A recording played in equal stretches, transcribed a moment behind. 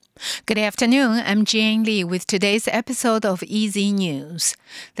Good afternoon, I'm Jane Lee with today's episode of Easy News.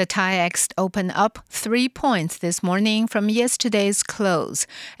 The TAIEX opened up 3 points this morning from yesterday's close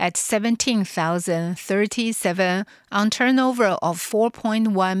at 17,037 on turnover of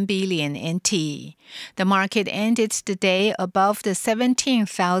 4.1 billion NT. The market ended the day above the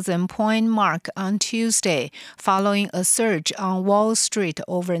 17,000 point mark on Tuesday, following a surge on Wall Street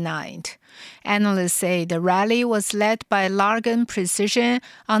overnight. Analysts say the rally was led by Largan Precision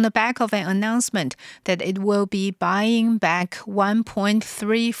on the back of an announcement that it will be buying back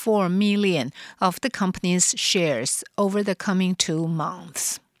 1.34 million of the company's shares over the coming 2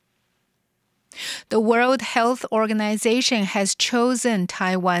 months. The World Health Organization has chosen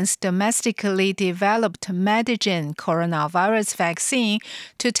Taiwan's domestically developed Medigen coronavirus vaccine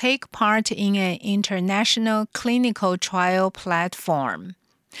to take part in an international clinical trial platform.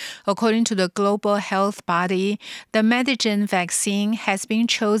 According to the global health body, the Medigen vaccine has been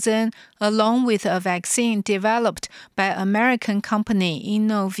chosen along with a vaccine developed by American company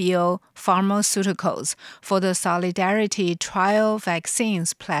Inovio Pharmaceuticals for the Solidarity Trial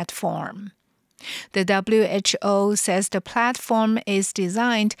Vaccines platform. The WHO says the platform is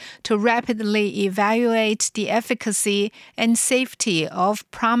designed to rapidly evaluate the efficacy and safety of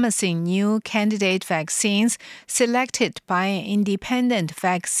promising new candidate vaccines selected by an independent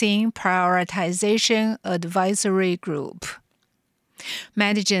vaccine prioritization advisory group.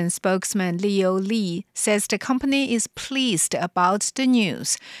 Medigen spokesman Leo Lee says the company is pleased about the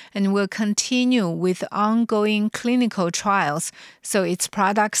news and will continue with ongoing clinical trials so its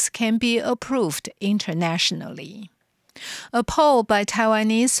products can be approved internationally. A poll by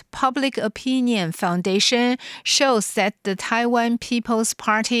Taiwanese Public Opinion Foundation shows that the Taiwan People's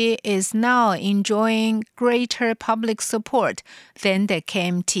Party is now enjoying greater public support than the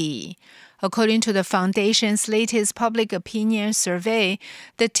KMT. According to the foundation's latest public opinion survey,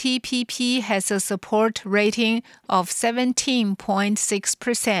 the TPP has a support rating of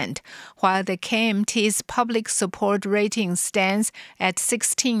 17.6%, while the KMT's public support rating stands at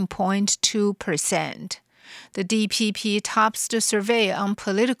 16.2%. The DPP tops the survey on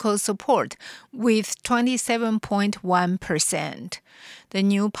political support with 27.1%. The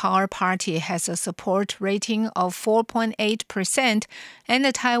New Power Party has a support rating of 4.8%, and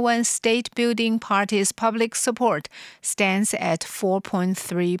the Taiwan State Building Party's public support stands at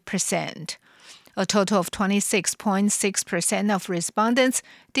 4.3%. A total of 26.6% of respondents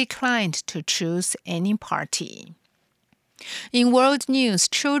declined to choose any party. In world news,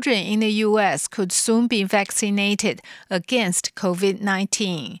 children in the U.S. could soon be vaccinated against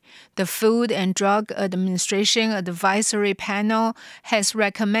COVID-19. The Food and Drug Administration Advisory Panel has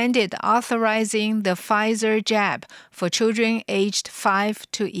recommended authorizing the Pfizer jab for children aged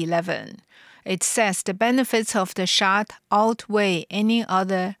 5 to 11. It says the benefits of the shot outweigh any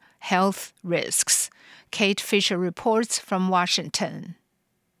other health risks. Kate Fisher reports from Washington.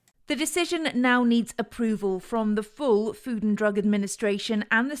 The decision now needs approval from the full Food and Drug Administration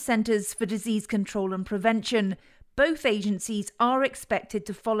and the Centers for Disease Control and Prevention. Both agencies are expected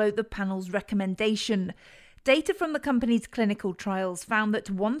to follow the panel's recommendation. Data from the company's clinical trials found that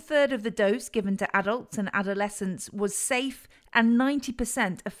 1/3 of the dose given to adults and adolescents was safe and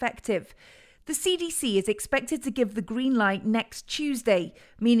 90% effective. The CDC is expected to give the green light next Tuesday,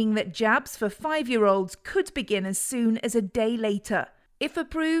 meaning that jabs for 5-year-olds could begin as soon as a day later. If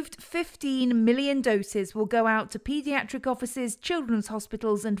approved, 15 million doses will go out to paediatric offices, children's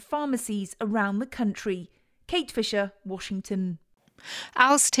hospitals and pharmacies around the country. Kate Fisher, Washington.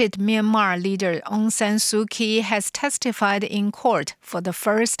 Ousted Myanmar leader Aung San Suu Kyi has testified in court for the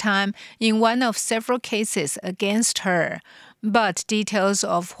first time in one of several cases against her. But details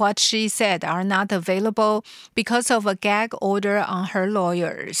of what she said are not available because of a gag order on her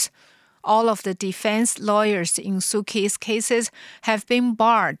lawyers. All of the defense lawyers in Suu Kyi's cases have been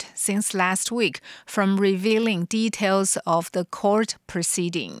barred since last week from revealing details of the court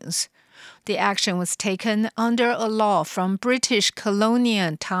proceedings. The action was taken under a law from British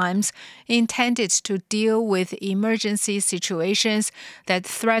colonial times intended to deal with emergency situations that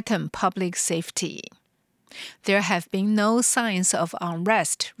threaten public safety. There have been no signs of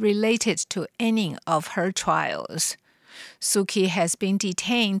unrest related to any of her trials. Suu Kyi has been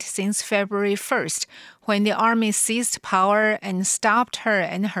detained since February 1st, when the army seized power and stopped her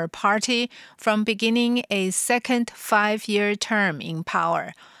and her party from beginning a second 5-year term in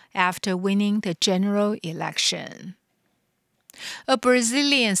power after winning the general election. A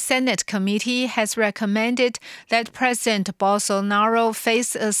Brazilian Senate committee has recommended that President Bolsonaro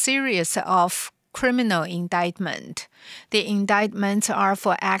face a series of criminal indictment. The indictments are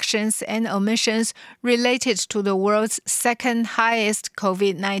for actions and omissions related to the world's second highest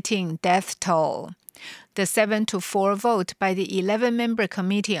COVID-19 death toll. The 7-4 vote by the 11-member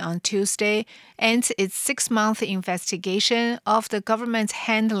committee on Tuesday ends its 6-month investigation of the government's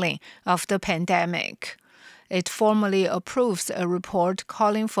handling of the pandemic. It formally approves a report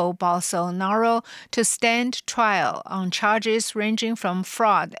calling for Bolsonaro to stand trial on charges ranging from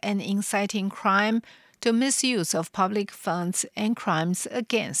fraud and inciting crime to misuse of public funds and crimes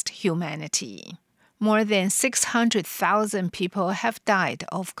against humanity. More than 600,000 people have died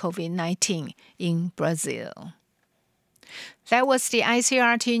of COVID-19 in Brazil. That was the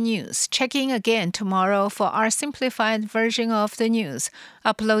ICRT news. Check in again tomorrow for our simplified version of the news,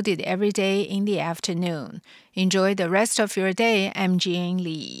 uploaded every day in the afternoon. Enjoy the rest of your day. I'm Jian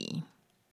Li.